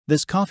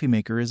This coffee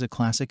maker is a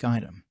classic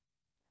item.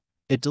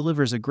 It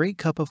delivers a great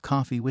cup of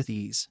coffee with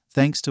ease,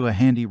 thanks to a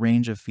handy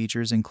range of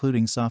features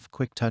including soft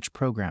quick-touch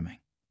programming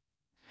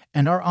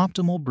and our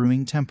optimal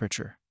brewing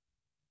temperature.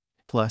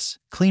 Plus,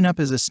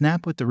 cleanup is a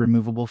snap with the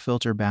removable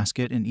filter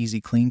basket and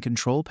easy clean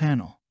control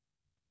panel.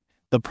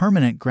 The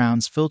permanent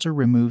grounds filter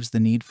removes the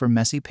need for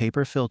messy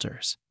paper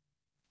filters.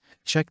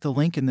 Check the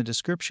link in the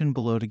description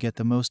below to get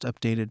the most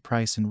updated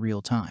price in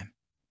real time.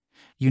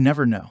 You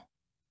never know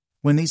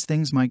when these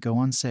things might go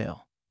on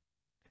sale.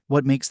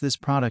 What makes this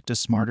product a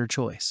smarter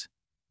choice?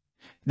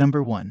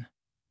 Number 1.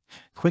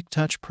 Quick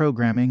touch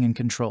programming and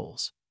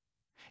controls.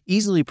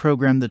 Easily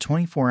program the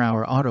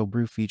 24-hour auto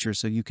brew feature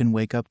so you can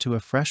wake up to a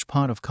fresh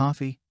pot of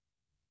coffee.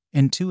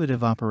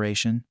 Intuitive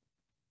operation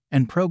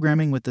and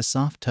programming with the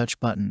soft touch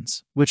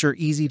buttons, which are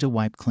easy to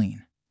wipe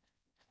clean.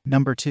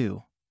 Number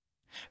 2.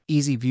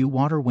 Easy view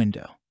water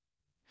window.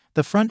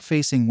 The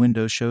front-facing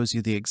window shows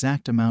you the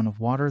exact amount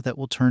of water that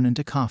will turn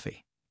into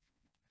coffee.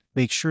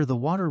 Make sure the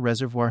water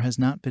reservoir has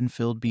not been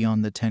filled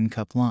beyond the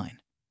 10-cup line.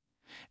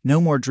 No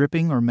more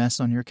dripping or mess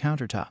on your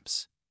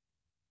countertops.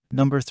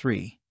 Number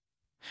 3.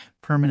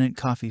 Permanent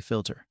coffee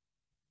filter.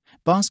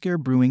 BOSCARE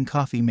Brewing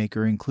Coffee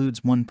Maker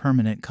includes one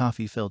permanent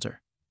coffee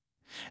filter,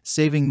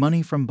 saving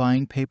money from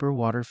buying paper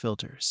water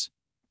filters.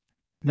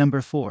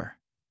 Number 4.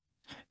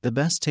 The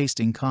best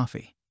tasting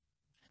coffee.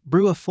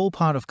 Brew a full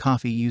pot of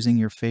coffee using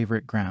your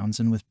favorite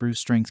grounds and with brew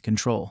strength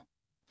control.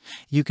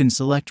 You can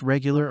select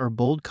regular or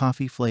bold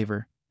coffee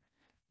flavor,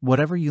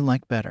 whatever you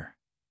like better.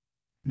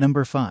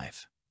 Number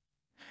 5.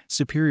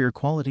 Superior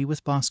quality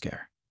with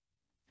BOSCARE.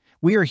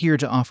 We are here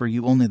to offer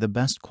you only the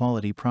best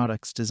quality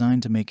products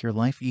designed to make your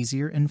life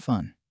easier and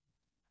fun.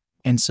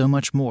 And so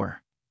much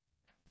more.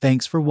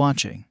 Thanks for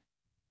watching.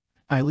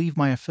 I leave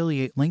my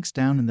affiliate links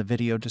down in the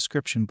video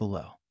description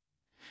below.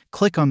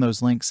 Click on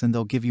those links and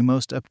they'll give you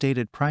most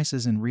updated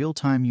prices in real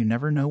time. You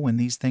never know when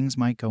these things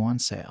might go on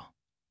sale.